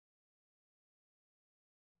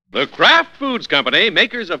The Kraft Foods Company,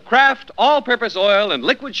 makers of Kraft all-purpose oil and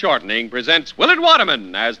liquid shortening, presents Willard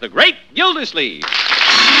Waterman as the Great Gildersleeve.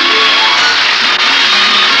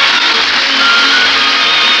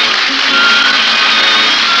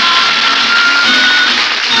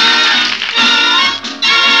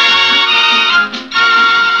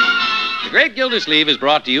 The Great Gildersleeve is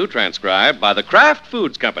brought to you, transcribed by the Kraft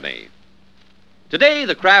Foods Company. Today,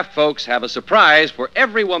 the Kraft folks have a surprise for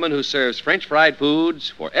every woman who serves French fried foods,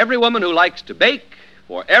 for every woman who likes to bake,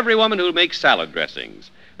 for every woman who makes salad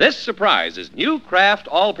dressings. This surprise is new Kraft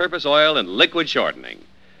all-purpose oil and liquid shortening.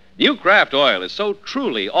 New Kraft oil is so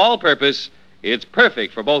truly all-purpose, it's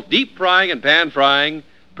perfect for both deep frying and pan frying,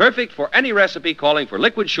 perfect for any recipe calling for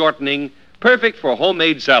liquid shortening, perfect for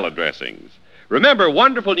homemade salad dressings. Remember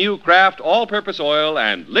wonderful new Kraft all-purpose oil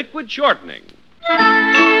and liquid shortening.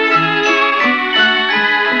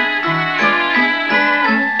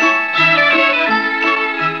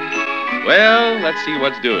 Well, let's see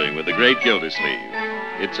what's doing with the Great Gildersleeve.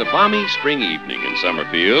 It's a balmy spring evening in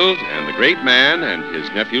Summerfield, and the great man and his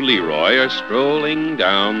nephew Leroy are strolling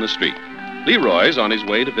down the street. Leroy's on his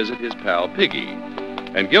way to visit his pal Piggy,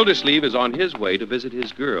 and Gildersleeve is on his way to visit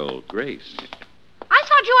his girl, Grace. I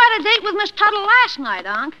thought you had a date with Miss Tuttle last night,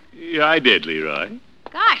 Unc. Yeah, I did, Leroy.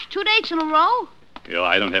 Gosh, 2 dates in a row?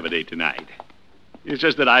 I don't have a date tonight. It's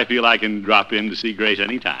just that I feel I can drop in to see Grace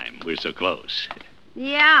any time. We're so close.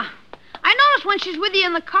 Yeah. I noticed when she's with you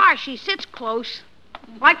in the car, she sits close,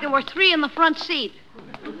 like there were 3 in the front seat.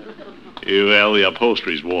 Well, the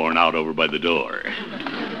upholstery's worn out over by the door.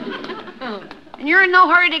 And you're in no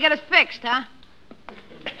hurry to get it fixed, huh?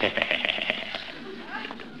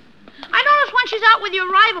 I noticed when she's out with your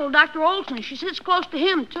rival, Dr. Olson, she sits close to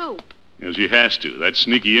him, too. Yes, she has to. That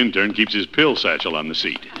sneaky intern keeps his pill satchel on the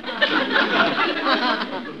seat.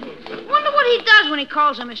 Wonder what he does when he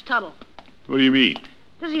calls her Miss Tuttle. What do you mean?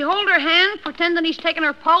 Does he hold her hand, pretending he's taking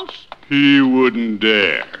her pulse? He wouldn't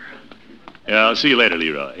dare. Yeah, I'll see you later,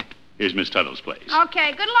 Leroy. Here's Miss Tuttle's place.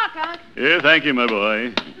 Okay, good luck, Unc. Yeah, thank you, my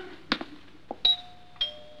boy.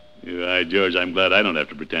 Yeah, George, I'm glad I don't have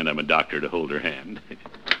to pretend I'm a doctor to hold her hand.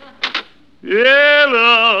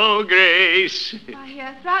 Hello, Grace.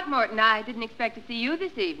 Why, Throckmorton, I didn't expect to see you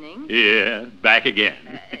this evening. Yeah, back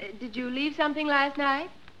again. Did you leave something last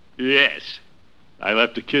night? Yes. I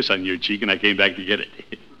left a kiss on your cheek, and I came back to get it.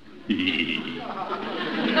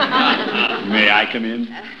 May I come in?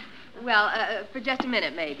 For just a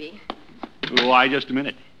minute, maybe. Why just a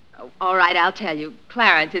minute? Oh, all right, I'll tell you.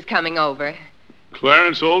 Clarence is coming over.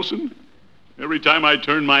 Clarence Olson? Every time I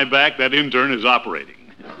turn my back, that intern is operating.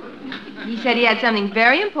 He said he had something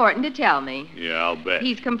very important to tell me. Yeah, I'll bet.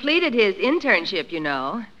 He's completed his internship, you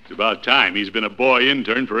know. It's about time. He's been a boy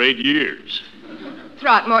intern for 8 years.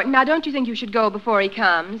 Throckmorton, now don't you think you should go before he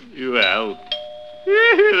comes? Well,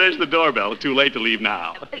 there's the doorbell. Too late to leave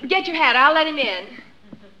now. Get your hat. I'll let him in.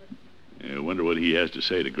 I wonder what he has to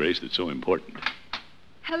say to Grace that's so important.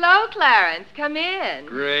 Hello, Clarence. Come in.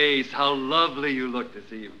 Grace, how lovely you look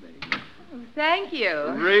this evening. Oh, thank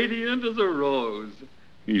you. Radiant as a rose.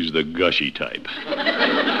 He's the gushy type.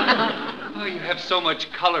 Oh, you have so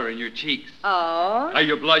much color in your cheeks. Oh? Are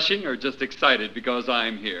you blushing or just excited because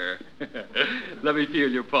I'm here? Let me feel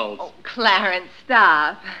your pulse. Oh, Clarence,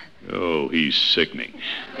 stop. Oh, he's sickening.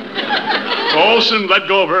 Olson, let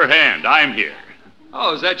go of her hand. I'm here.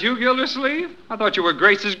 Oh, is that you, Gildersleeve? I thought you were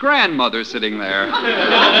Grace's grandmother sitting there.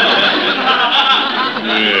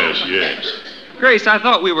 Yes. Grace, I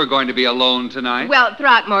thought we were going to be alone tonight. Well,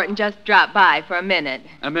 Throckmorton just dropped by for a minute.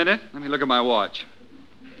 A minute? Let me look at my watch.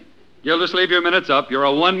 Gildersleeve, your minute's up. You're a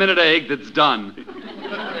 1-minute egg that's done.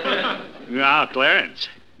 Now, Clarence,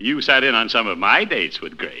 you sat in on some of my dates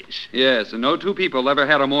with Grace. Yes, and no 2 people ever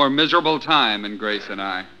had a more miserable time than Grace and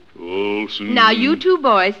I. Olson. Now, you 2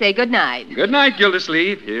 boys say good night. Good night,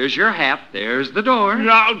 Gildersleeve. Here's your hat. There's the door.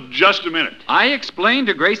 Now, just a minute. I explained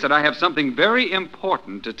to Grace that I have something very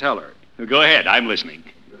important to tell her. Go ahead. I'm listening.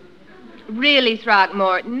 Really,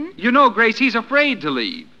 Throckmorton? You know, Grace, he's afraid to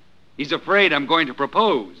leave. He's afraid I'm going to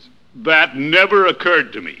propose. That never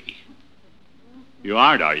occurred to me. You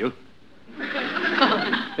aren't, are you?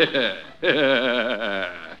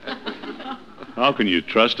 How can you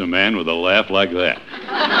trust a man with a laugh like that?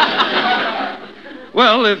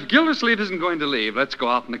 Well, if Gildersleeve isn't going to leave, let's go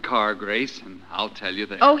out in the car, Grace, and I'll tell you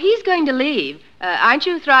then. Oh, he's going to leave. Aren't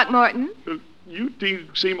you, Throckmorton? You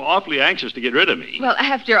seem awfully anxious to get rid of me. Well,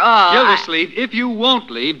 after all... Gildersleeve, if you won't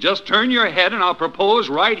leave, just turn your head and I'll propose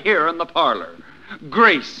right here in the parlor.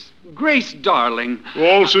 Grace, darling.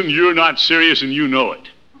 Olson, you're not serious and you know it.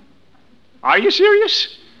 Are you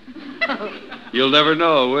serious? You'll never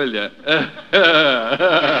know, will you?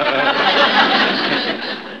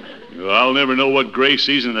 I'll never know what Grace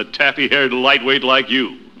sees in a taffy-haired lightweight like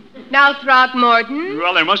you. Now, Throckmorton,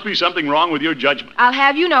 Well, there must be something wrong with your judgment. I'll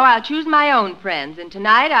have you know I'll choose my own friends, and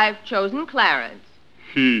tonight I've chosen Clarence.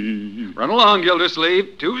 Run along,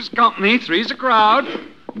 Gildersleeve. Two's company, three's a crowd.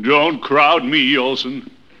 Don't crowd me, Olson.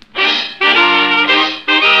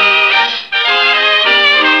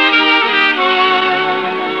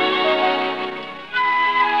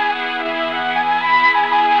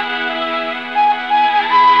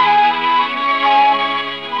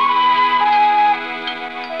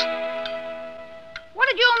 What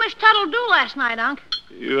did you and Miss Tuttle do last night, Unc?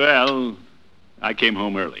 Well, I came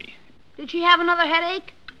home early. Did she have another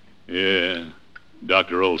headache? Yeah,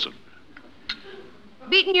 Dr. Olson.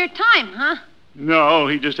 Beating your time, huh? No,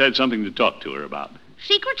 he just had something to talk to her about.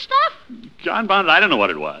 Secret stuff? John Bond, I don't know what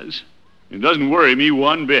it was. It doesn't worry me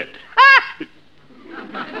one bit.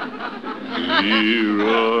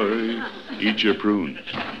 Leroy, eat your prunes.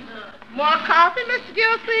 More coffee, Mr.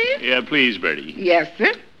 Gildersleeve? Yeah, please, Bertie. Yes,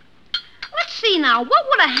 sir. Let's see now. What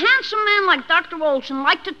would a handsome man like Dr. Olson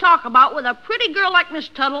like to talk about with a pretty girl like Miss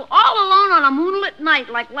Tuttle all alone on a moonlit night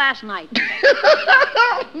like last night?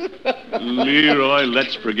 Leroy,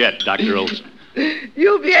 let's forget Dr. Olson.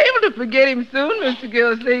 You'll be able to forget him soon, Mr.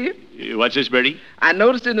 Gildersleeve. What's this, Bertie? I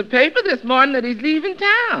noticed in the paper this morning that he's leaving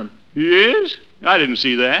town. He is? I didn't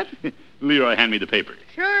see that. Leroy, hand me the paper.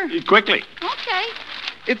 Sure. Quickly. Okay.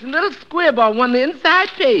 It's a little squib on one of the inside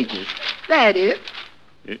pages. That is.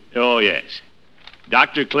 Oh, yes.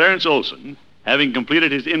 Dr. Clarence Olson, having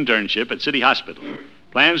completed his internship at City Hospital,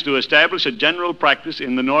 plans to establish a general practice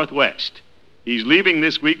in the Northwest. He's leaving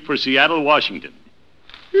this week for Seattle, Washington.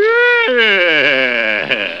 Yeah.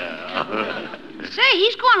 Say,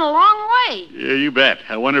 he's going a long way. Yeah, you bet.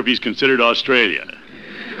 I wonder if he's considered Australia.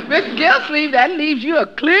 Mr. Gildersleeve, that leaves you a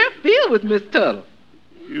clear field with Miss Tuttle.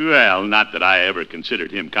 Well, not that I ever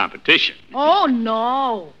considered him competition. Oh,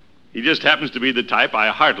 no. He just happens to be the type I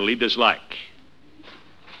heartily dislike.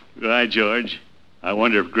 Right, George. I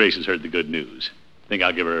wonder if Grace has heard the good news. Think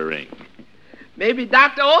I'll give her a ring. Maybe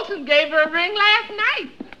Dr. Olson gave her a ring last night.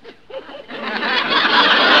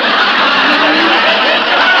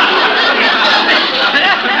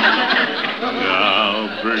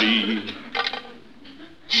 Now, Bertie.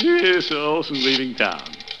 Miss Olson's leaving town.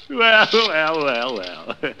 Well. Of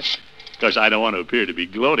course, I don't want to appear to be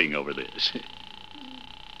gloating over this.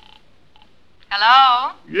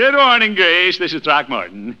 Hello? Good morning, Grace. This is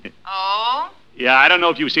Throckmorton. Oh? Yeah, I don't know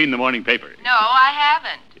if you've seen the morning paper. No, I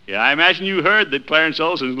haven't. Yeah, I imagine you heard that Clarence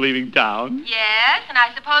Olson's leaving town. Yes, and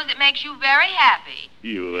I suppose it makes you very happy.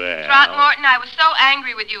 Well. Throckmorton, I was so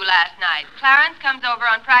angry with you last night. Clarence comes over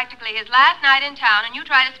on practically his last night in town, and you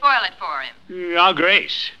try to spoil it for him. Now,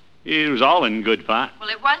 Grace, it was all in good fun. Well,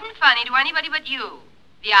 it wasn't funny to anybody but you.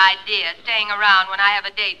 The idea of staying around when I have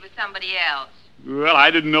a date with somebody else. Well, I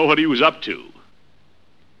didn't know what he was up to.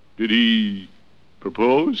 Did he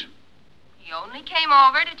propose? He only came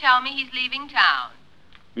over to tell me he's leaving town.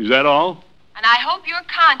 Is that all? And I hope your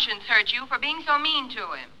conscience hurt you for being so mean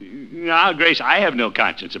to him. Now, Grace, I have no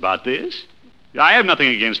conscience about this. I have nothing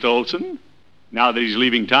against Olson, now that he's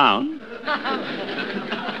leaving town.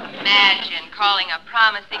 Imagine calling a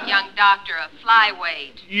promising young doctor a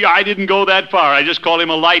flyweight. Yeah, I didn't go that far. I just called him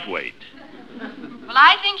a lightweight. Well,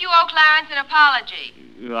 I think you owe Clarence an apology.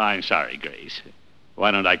 I'm sorry, Grace.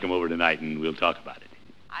 Why don't I come over tonight and we'll talk about it?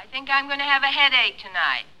 I think I'm going to have a headache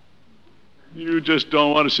tonight. You just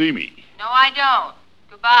don't want to see me. No, I don't.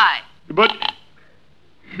 Goodbye. But,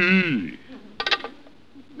 No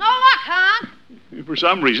luck, huh? for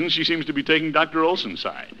some reason, she seems to be taking Dr. Olson's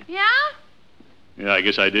side. Yeah? Yeah, I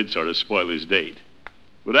guess I did sort of spoil his date.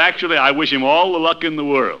 But actually, I wish him all the luck in the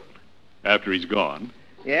world after he's gone.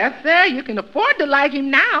 Yes, sir. You can afford to like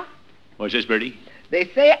him now. What's this, Bertie? They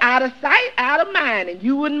say out of sight, out of mind, and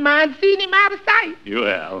you wouldn't mind seeing him out of sight.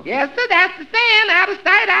 Well. Yes, sir, that's the saying, out of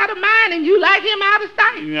sight, out of mind, and you like him out of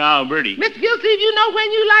sight. Now, Bertie. Mr. Gildersleeve, you know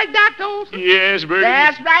when you like Dr. Olson? Yes, Bertie.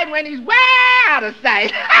 That's right, when he's way out of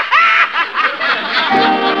sight.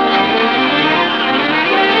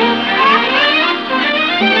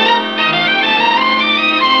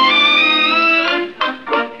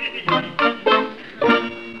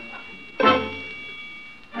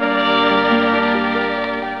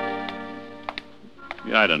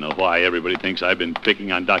 I don't know why everybody thinks I've been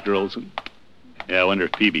picking on Dr. Olson. Yeah, I wonder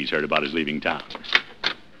if Peavy's heard about his leaving town.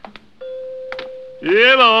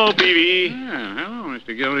 Hello, Peavy. Hello,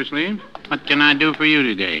 Mr. Gildersleeve. What can I do for you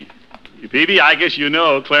today? Peavy, I guess you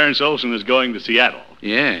know Clarence Olson is going to Seattle.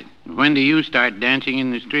 Yeah. When do you start dancing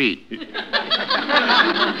in the street? Wait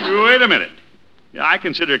a minute. I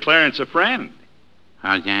consider Clarence a friend.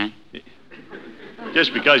 How's that?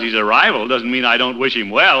 Just because he's a rival doesn't mean I don't wish him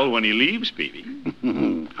well when he leaves, Peavy.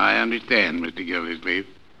 I understand, Mr. Gildersleeve.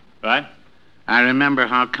 Right? I remember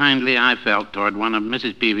how kindly I felt toward one of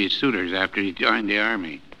Mrs. Peavy's suitors after he joined the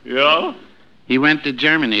Army. Yeah? He went to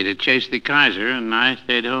Germany to chase the Kaiser, and I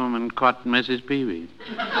stayed home and caught Mrs. Peavy.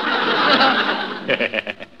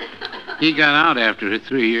 He got out after a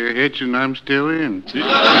 3-year hitch, and I'm still in.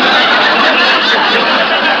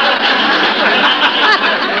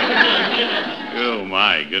 Oh,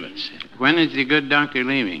 my goodness. When is the good doctor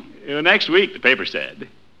leaving? Next week, the paper said.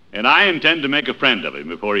 And I intend to make a friend of him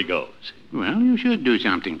before he goes. Well, you should do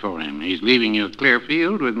something for him. He's leaving you a clear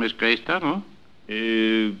field with Miss Grace Tuttle.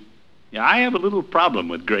 I have a little problem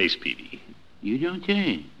with Grace, Peavy. You don't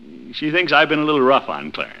say. She thinks I've been a little rough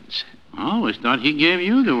on Clarence. I always thought he gave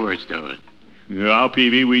you the worst of it. Well,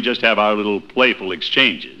 Peavy, we just have our little playful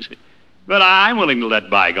exchanges. But I'm willing to let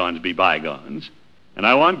bygones be bygones. And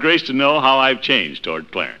I want Grace to know how I've changed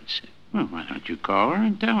toward Clarence. Well, why don't you call her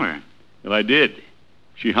and tell her? Well, I did.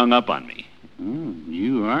 She hung up on me. Oh,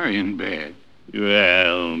 you are in bed.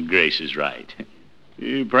 Well, Grace is right.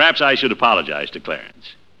 Perhaps I should apologize to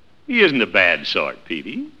Clarence. He isn't a bad sort,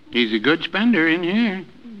 Peavy. He's a good spender in here.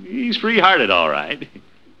 He's free-hearted, all right.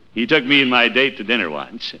 He took me and my date to dinner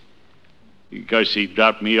once. Of course, he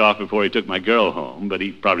dropped me off before he took my girl home, but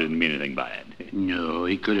he probably didn't mean anything by it. No,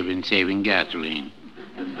 he could have been saving gasoline.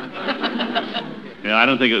 I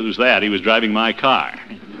don't think it was that. He was driving my car.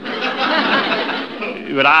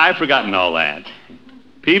 But I've forgotten all that.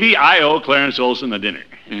 Peavy, I owe Clarence Olson a dinner.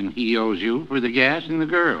 And he owes you for the gas and the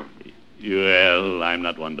girl. Well, I'm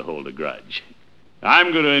not one to hold a grudge.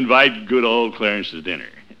 I'm going to invite good old Clarence to dinner.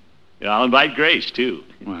 I'll invite Grace, too.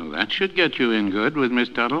 Well, that should get you in good with Miss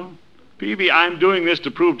Tuttle. Peavy, I'm doing this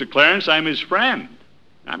to prove to Clarence I'm his friend.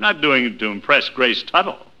 I'm not doing it to impress Grace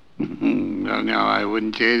Tuttle. Well, no, I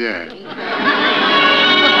wouldn't say that.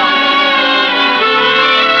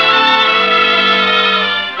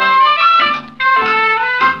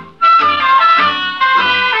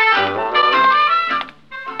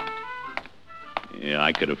 Yeah,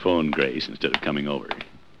 I could have phoned Grace instead of coming over.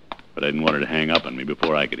 But I didn't want her to hang up on me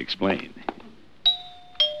before I could explain.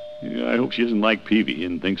 I hope she doesn't like Peavy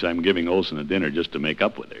and thinks I'm giving Olson a dinner just to make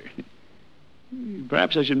up with her.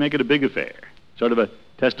 Perhaps I should make it a big affair. Sort of a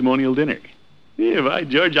testimonial dinner. Yeah, by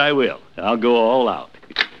George, I will. I'll go all out.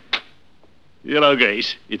 Hello,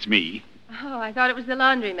 Grace. It's me. Oh, I thought it was the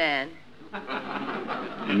laundryman.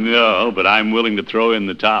 No, but I'm willing to throw in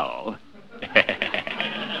the towel.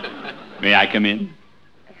 May I come in?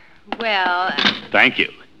 Well... Thank you.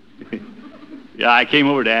 Yeah, I came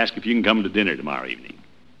over to ask if you can come to dinner tomorrow evening.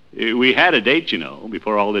 We had a date, you know,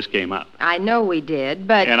 before all this came up. I know we did,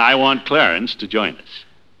 but... And I want Clarence to join us.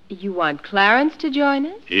 You want Clarence to join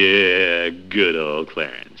us? Yeah, good old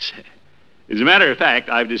Clarence. As a matter of fact,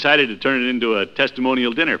 I've decided to turn it into a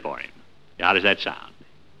testimonial dinner for him. How does that sound?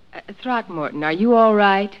 Throckmorton, are you all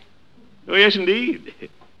right? Oh, yes, indeed.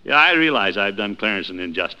 Yeah, I realize I've done Clarence an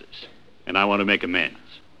injustice, and I want to make amends.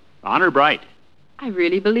 Honor bright. I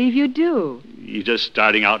really believe you do. He's just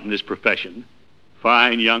starting out in this profession.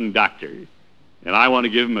 Fine young doctor. And I want to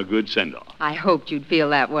give him a good send-off. I hoped you'd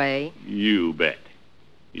feel that way. You bet.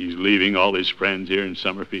 He's leaving all his friends here in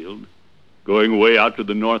Summerfield, going way out to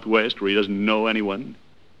the Northwest where he doesn't know anyone.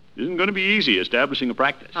 It isn't going to be easy establishing a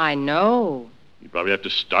practice. I know. You probably have to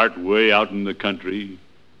start way out in the country,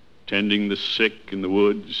 tending the sick in the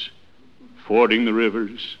woods, fording the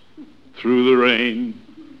rivers, through the rain,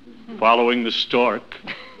 following the stork.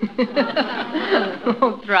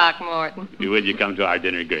 Oh, Throckmorton. Will you come to our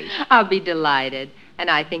dinner, Grace? I'll be delighted, and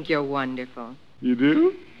I think you're wonderful. You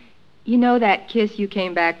do? You know that kiss you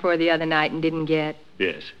came back for the other night and didn't get?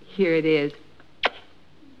 Yes. Here it is.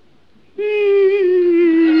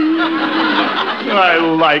 I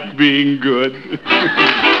like being good.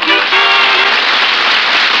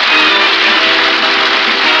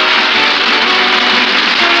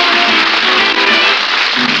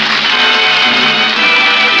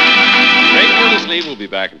 Gildersleeve will be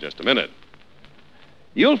back in just a minute.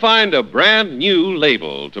 You'll find a brand new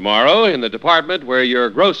label tomorrow in the department where your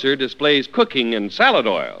grocer displays cooking and salad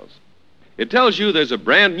oils. It tells you there's a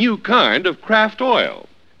brand new kind of Kraft oil.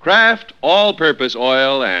 Kraft all-purpose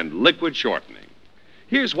oil and liquid shortening.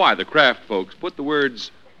 Here's why the Kraft folks put the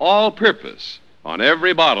words all-purpose on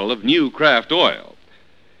every bottle of new Kraft oil.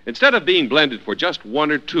 Instead of being blended for just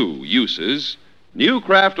one or two uses, new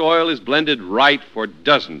Kraft oil is blended right for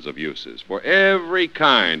dozens of uses, for every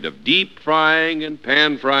kind of deep frying and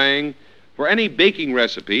pan frying, for any baking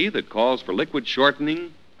recipe that calls for liquid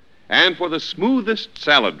shortening, and for the smoothest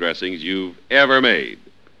salad dressings you've ever made.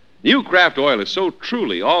 New Kraft oil is so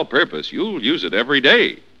truly all-purpose, you'll use it every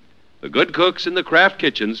day. The good cooks in the Kraft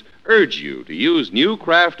kitchens urge you to use new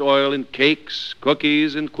Kraft oil in cakes,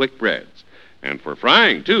 cookies, and quick breads. And for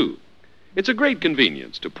frying, too. It's a great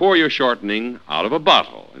convenience to pour your shortening out of a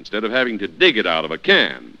bottle instead of having to dig it out of a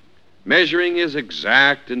can. Measuring is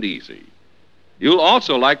exact and easy. You'll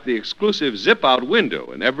also like the exclusive zip-out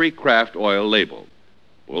window in every Kraft oil label.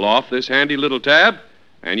 Pull off this handy little tab,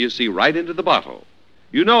 and you see right into the bottle.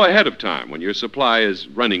 You know ahead of time when your supply is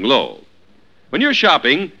running low. When you're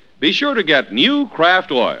shopping, be sure to get new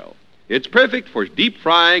Kraft oil. It's perfect for deep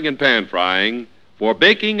frying and pan frying, for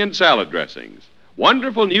baking and salad dressings.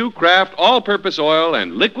 Wonderful new Kraft all-purpose oil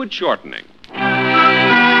and liquid shortening.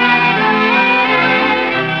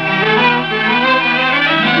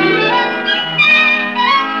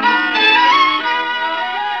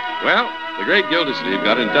 Well, the great Gildersleeve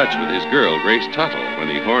got in touch with his girl, Grace Tuttle, when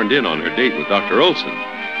he horned in on her date with Dr. Olson.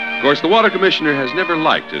 Of course, the water commissioner has never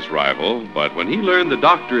liked his rival, but when he learned the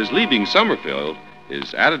doctor is leaving Summerfield,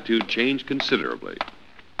 his attitude changed considerably.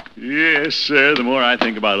 Yes, sir. The more I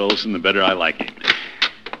think about Olson, the better I like him.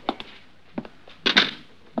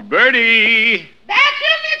 Bertie! That's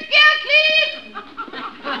you, Miss Gildersleeve.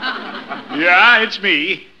 Yeah, it's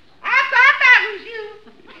me. I thought that was you.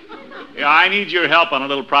 Yeah, I need your help on a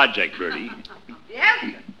little project, Bertie. Yes,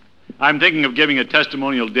 sir. I'm thinking of giving a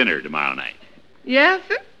testimonial dinner tomorrow night. Yes,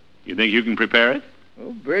 sir. You think you can prepare it?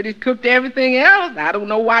 Well, Bertie's cooked everything else. I don't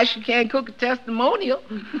know why she can't cook a testimonial.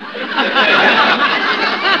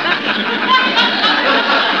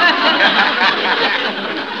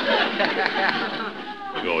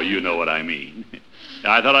 Oh, you know what I mean.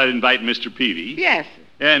 I thought I'd invite Mr. Peavy. Yes, sir.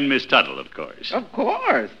 And Miss Tuttle, of course. Of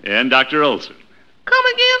course. And Dr. Olson. Come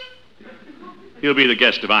again? He'll be the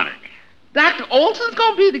guest of honor. Dr. Olson's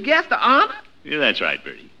going to be the guest of honor? Yeah, that's right,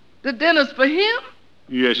 Bertie. The dinner's for him?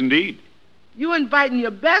 Yes, indeed. You inviting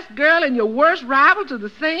your best girl and your worst rival to the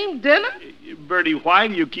same dinner? Bertie, why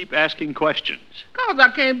do you keep asking questions? 'Cause I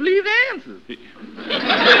can't believe the answers.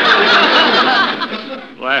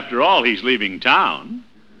 Well, after all, he's leaving town.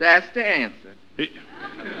 That's the answer.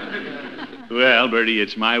 Well, Bertie,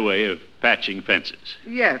 it's my way of patching fences.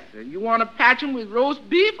 Yes, sir. You want to patch him with roast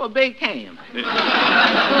beef or baked ham?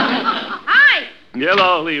 Hi.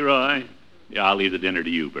 Hello, Leroy. Yeah, I'll leave the dinner to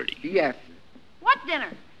you, Bertie. Yes, sir. What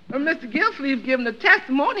dinner? Well, Mr. Gildersleeve's giving a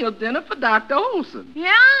testimonial dinner for Dr. Olson.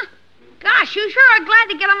 Yeah? Gosh, you sure are glad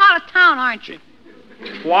to get him out of town, aren't you?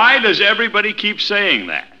 Why does everybody keep saying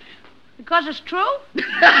that? Because it's true? Bertie,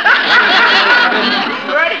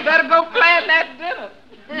 better go plan that dinner.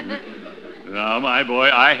 No, my boy,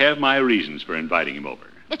 I have my reasons for inviting him over.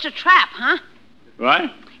 It's a trap, huh?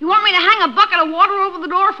 What? You want me to hang a bucket of water over the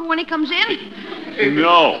door for when he comes in?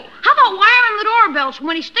 No. How about wiring the doorbell so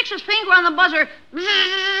when he sticks his finger on the buzzer,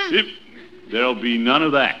 There'll be none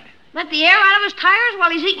of that. let the air out of his tires while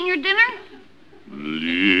he's eating your dinner?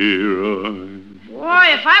 Leroy. Boy,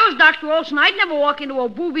 if I was Dr. Olson, I'd never walk into a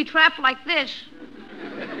booby trap like this.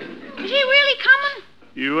 Is he really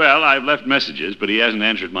coming? Well, I've left messages, but he hasn't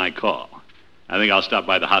answered my call. I think I'll stop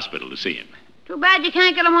by the hospital to see him. Too bad you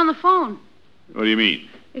can't get him on the phone. What do you mean?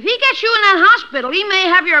 If he gets you in that hospital, he may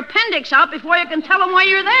have your appendix out before you can tell him why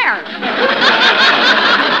you're there.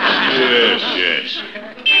 Yes, yes.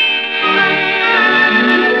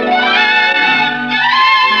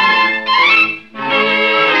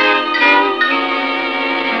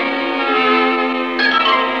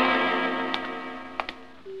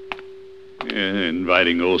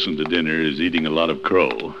 Inviting Olson to dinner is eating a lot of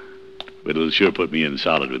crow, but it'll sure put me in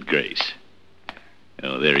solid with Grace.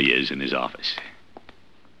 Oh, there he is in his office.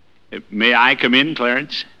 May I come in,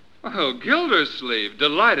 Clarence? Oh, Gildersleeve,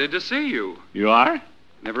 delighted to see you. You are?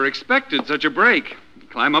 Never expected such a break.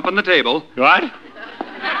 Climb up on the table. What?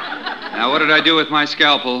 Now, what did I do with my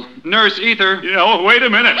scalpel? Nurse, ether. Wait a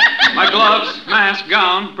minute. My gloves, mask,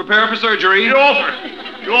 gown. Prepare for surgery.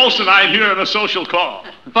 Olson, I'm here on a social call.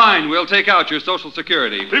 Fine, we'll take out your Social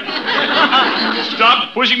Security.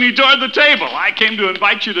 Stop pushing me toward the table. I came to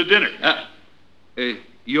invite you to dinner.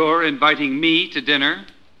 You're inviting me to dinner?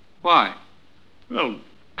 Why? Well,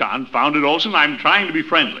 confound it, Olson, I'm trying to be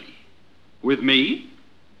friendly. With me?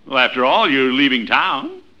 Well, after all, you're leaving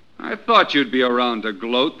town. I thought you'd be around to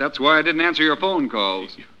gloat. That's why I didn't answer your phone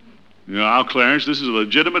calls. Now, Clarence, this is a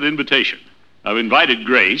legitimate invitation. I've invited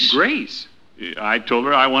Grace. Grace? I told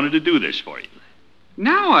her I wanted to do this for you.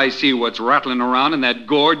 Now I see what's rattling around in that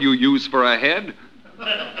gourd you use for a head.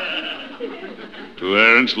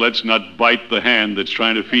 Clarence, let's not bite the hand that's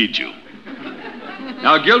trying to feed you.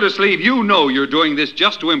 Now, Gildersleeve, you know you're doing this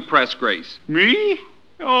just to impress Grace. Me?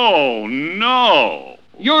 Oh, no.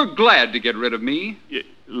 You're glad to get rid of me.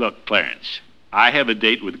 Look, Clarence, I have a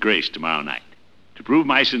date with Grace tomorrow night. To prove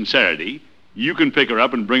my sincerity, you can pick her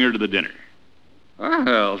up and bring her to the dinner.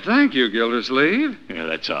 Well, thank you, Gildersleeve. Yeah,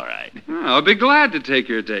 that's all right. I'll be glad to take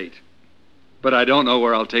your date. But I don't know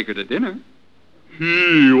where I'll take her to dinner.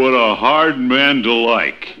 What a hard man to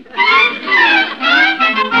like.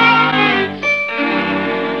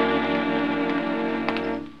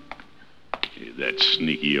 That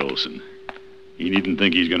sneaky Olson. He needn't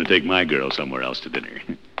think he's going to take my girl somewhere else to dinner.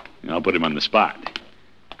 I'll put him on the spot.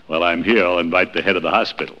 While I'm here, I'll invite the head of the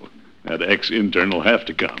hospital. That ex-intern will have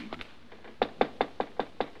to come.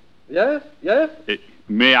 Yes, yes?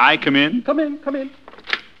 May I come in? Come in, come in.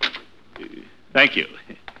 Thank you.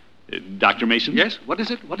 Dr. Mason? Yes, what is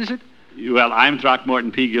it? Well, I'm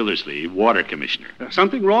Throckmorton P. Gildersleeve, water commissioner.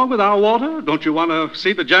 Something wrong with our water? Don't you want to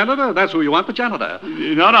see the janitor? That's who you want, the janitor.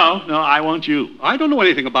 No, I want you. I don't know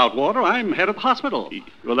anything about water. I'm head of the hospital.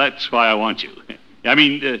 Well, that's why I want you. I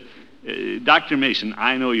mean, Dr. Mason,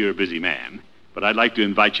 I know you're a busy man, but I'd like to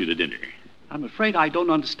invite you to dinner. I'm afraid I don't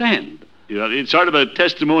understand. It's sort of a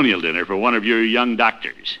testimonial dinner for one of your young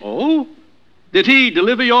doctors. Oh? Did he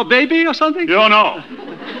deliver your baby or something? No.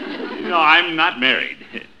 No, I'm not married.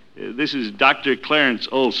 This is Dr. Clarence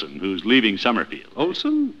Olson, who's leaving Summerfield.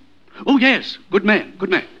 Olson? Oh, yes. Good man.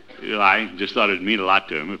 I just thought it'd mean a lot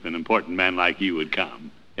to him if an important man like you would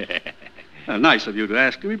come. Nice of you to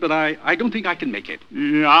ask me, but I don't think I can make it.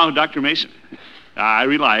 No, Dr. Mason, I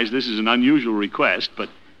realize this is an unusual request, but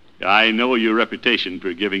I know your reputation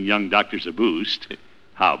for giving young doctors a boost.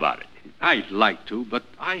 How about it? I'd like to, but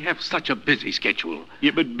I have such a busy schedule.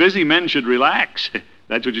 Yeah, but busy men should relax.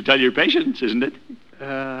 That's what you tell your patients, isn't it?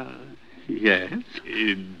 Yes.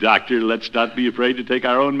 Doctor, let's not be afraid to take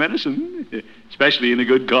our own medicine, especially in a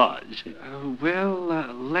good cause.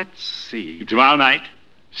 Let's see. Tomorrow night,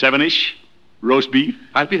 7-ish, roast beef.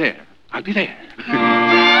 I'll be there.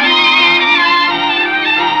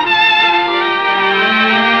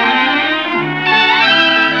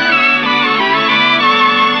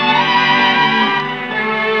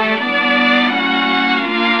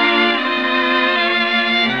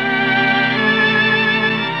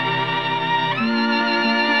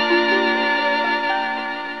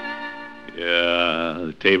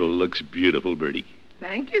 The table looks beautiful, Bertie.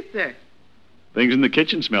 Thank you, sir. Things in the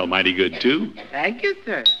kitchen smell mighty good, too. Thank you,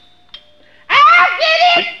 sir. I'll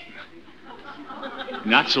get it!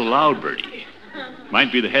 Not so loud, Bertie.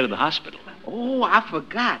 Might be the head of the hospital. Oh, I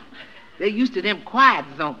forgot. They're used to them quiet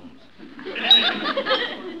zones.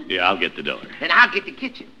 Yeah, I'll get the door. And I'll get the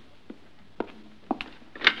kitchen.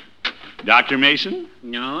 Dr. Mason?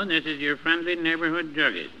 No, this is your friendly neighborhood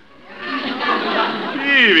druggie.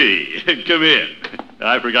 Evie, come in.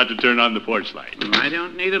 I forgot to turn on the porch light. I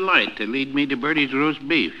don't need a light to lead me to Bertie's roast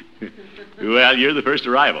beef. Well, you're the first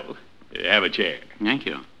arrival. Have a chair. Thank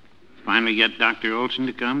you. Finally get Dr. Olson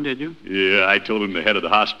to come, did you? Yeah, I told him the head of the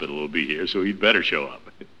hospital will be here, so he'd better show up.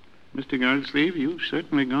 Mr. Gildersleeve, you've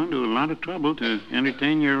certainly gone to a lot of trouble to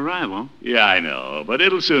entertain your arrival. Yeah, I know, but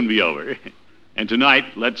it'll soon be over. And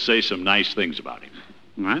tonight, let's say some nice things about him.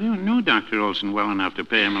 I don't know Dr. Olson well enough to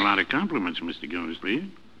pay him a lot of compliments, Mr. Gildersleeve.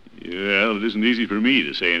 Well, it isn't easy for me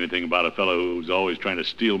to say anything about a fellow who's always trying to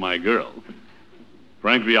steal my girl.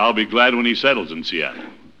 Frankly, I'll be glad when he settles in Seattle.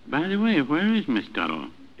 By the way, where is Miss Tuttle?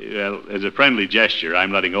 Well, as a friendly gesture,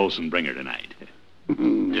 I'm letting Olson bring her tonight.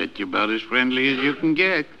 That's about as friendly as you can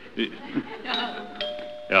get.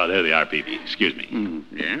 Oh, there they are, Peavy. Excuse me.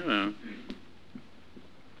 Yeah, well.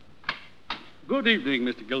 Good evening,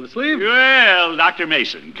 Mr. Gildersleeve. Well, Dr.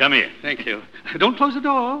 Mason, come in. Thank you. Don't close the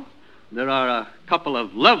door. There are a couple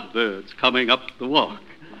of lovebirds coming up the walk.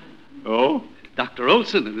 Oh? Dr.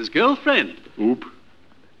 Olson and his girlfriend. Oop.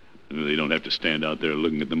 They don't have to stand out there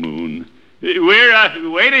looking at the moon.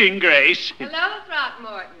 We're waiting, Grace. Hello,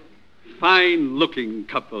 Throckmorton. Fine-looking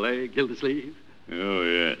couple, Gildersleeve? Oh,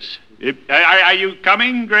 yes. Are you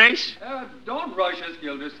coming, Grace? Don't rush us,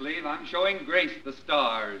 Gildersleeve. I'm showing Grace the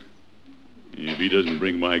stars. If he doesn't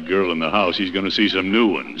bring my girl in the house, he's going to see some new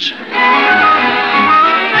ones.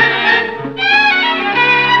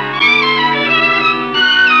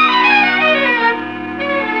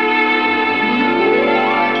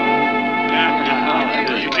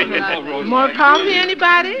 More coffee,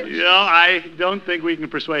 anybody? No, I don't think we can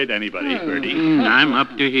persuade anybody, Bertie. I'm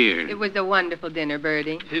up to here. It was a wonderful dinner,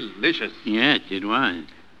 Bertie. Delicious. Yes, it was.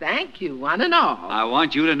 Thank you, one and all. I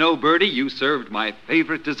want you to know, Bertie, you served my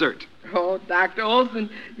favorite dessert. Oh, Dr. Olson,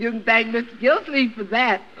 you can thank Mr. Gildersleeve for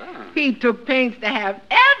that. He took pains to have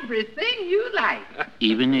everything you like.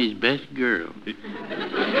 Even his best girl.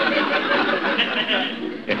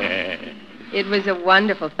 It was a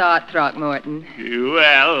wonderful thought, Throckmorton.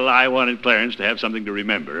 Well, I wanted Clarence to have something to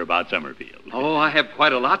remember about Summerfield. Oh, I have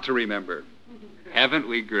quite a lot to remember. Haven't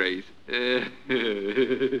we, Grace?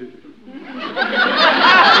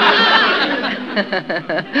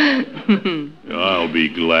 I'll be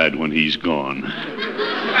glad when he's gone.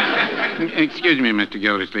 Excuse me, Mr.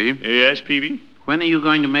 Gildersleeve. Yes, Peavy? When are you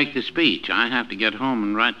going to make the speech? I have to get home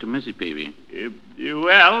and write to Mrs. Peavy.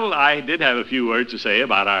 Well, I did have a few words to say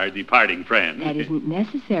about our departing friend. That isn't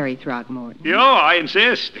necessary, Throckmorton. Yo, I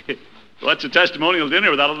insist. What's a testimonial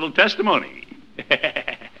dinner without a little testimony?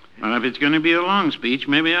 Well, if it's going to be a long speech,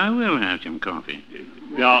 maybe I will have some coffee.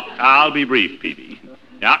 No, I'll be brief, Peavy.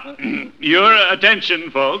 Yeah. Your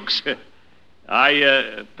attention, folks.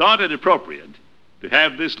 I thought it appropriate to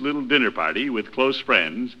have this little dinner party with close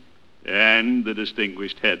friends and the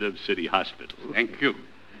distinguished head of City Hospital. Thank you.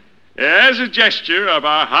 As a gesture of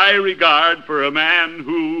our high regard for a man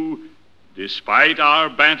who, despite our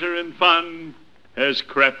banter and fun, has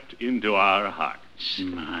crept into our hearts.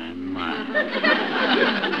 My.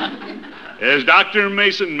 As Dr.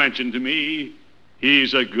 Mason mentioned to me,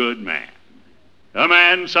 he's a good man. A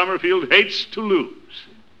man Summerfield hates to lose.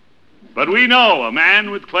 But we know a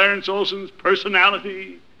man with Clarence Olson's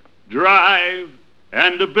personality, drive,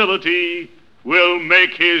 and ability will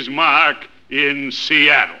make his mark in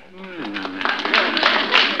Seattle.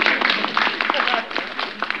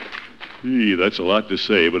 Gee, that's a lot to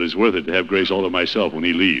say, but it's worth it to have Grace all to myself when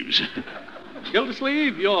he leaves.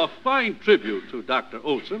 Gildersleeve, your fine tribute to Dr.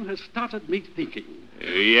 Olson has started me thinking.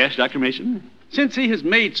 Yes, Dr. Mason? Since he has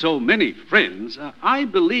made so many friends, I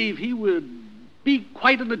believe he would be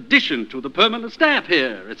quite an addition to the permanent staff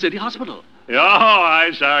here at City Hospital. Oh,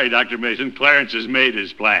 I'm sorry, Dr. Mason. Clarence has made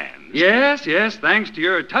his plans. Yes, thanks to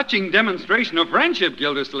your touching demonstration of friendship,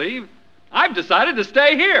 Gildersleeve. I've decided to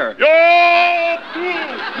stay here. The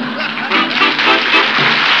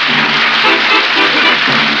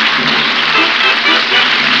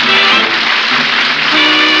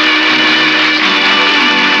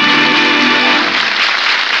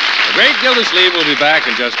great Gildersleeve will be back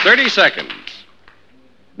in just 30 seconds.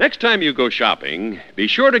 Next time you go shopping, be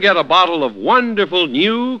sure to get a bottle of wonderful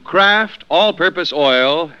new Kraft all-purpose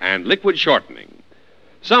oil and liquid shortening.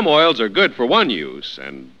 Some oils are good for one use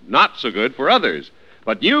and not so good for others,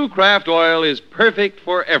 but new Kraft oil is perfect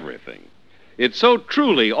for everything. It's so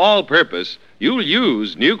truly all-purpose, you'll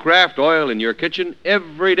use new Kraft oil in your kitchen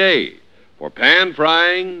every day for pan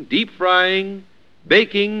frying, deep frying,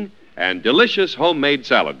 baking, and delicious homemade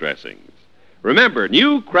salad dressings. Remember,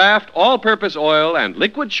 new Kraft all-purpose oil and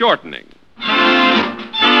liquid shortening.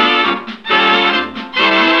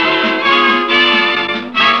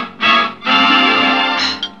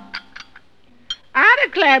 I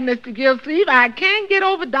declare, Mr. Gildersleeve, I can't get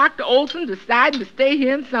over Dr. Olson deciding to stay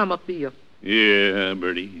here in Summerfield. Yeah,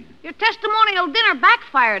 Bertie. Your testimonial dinner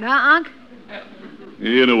backfired, huh, Unc?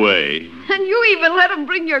 In a way. And you even let him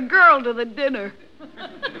bring your girl to the dinner.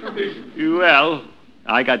 Well,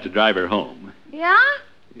 I got to drive her home. Yeah?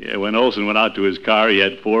 Yeah, when Olson went out to his car, he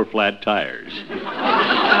had 4 flat tires.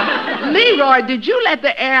 Leroy, did you let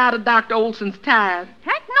the air out of Dr. Olson's tires?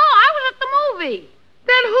 Heck no, I was at the movie.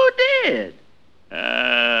 Then who did?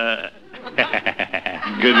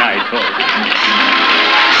 Good night, folks.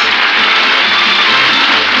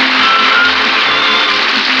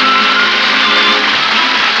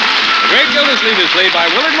 The Great Gildersleeve is played by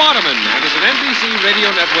Willard Waterman and is an NBC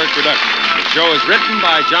Radio Network production. The show is written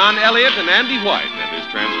by John Elliott and Andy White and is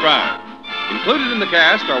transcribed. Included in the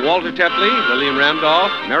cast are Walter Tetley, Lillian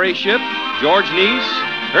Randolph, Mary Shipp, George Neese,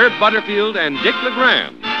 Herb Butterfield, and Dick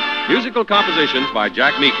LeGrand. Musical compositions by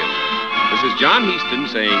Jack Meakin. This is John Heaston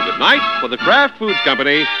saying good night for the Kraft Foods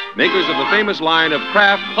Company, makers of the famous line of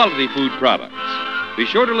Kraft quality food products. Be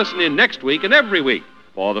sure to listen in next week and every week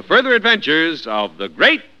for the further adventures of the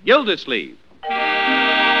Great Gildersleeve.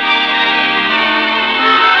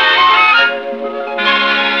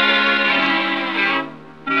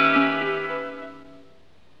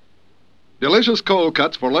 Delicious cold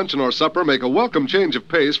cuts for luncheon or supper make a welcome change of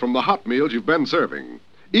pace from the hot meals you've been serving.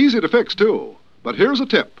 Easy to fix, too. But here's a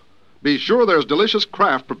tip. Be sure there's delicious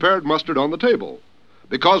Kraft prepared mustard on the table.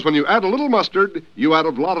 Because when you add a little mustard, you add a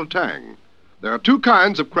lot of tang. There are 2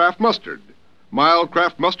 kinds of Kraft mustard. Mild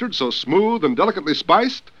Kraft mustard so smooth and delicately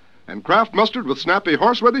spiced, and Kraft mustard with snappy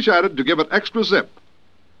horseradish added to give it extra zip.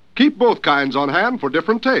 Keep both kinds on hand for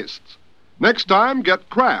different tastes. Next time, get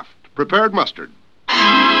Kraft prepared mustard.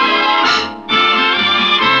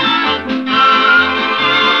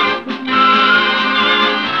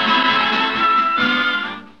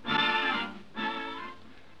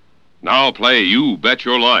 Now play You Bet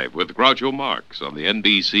Your Life with Groucho Marx on the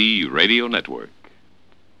NBC Radio Network.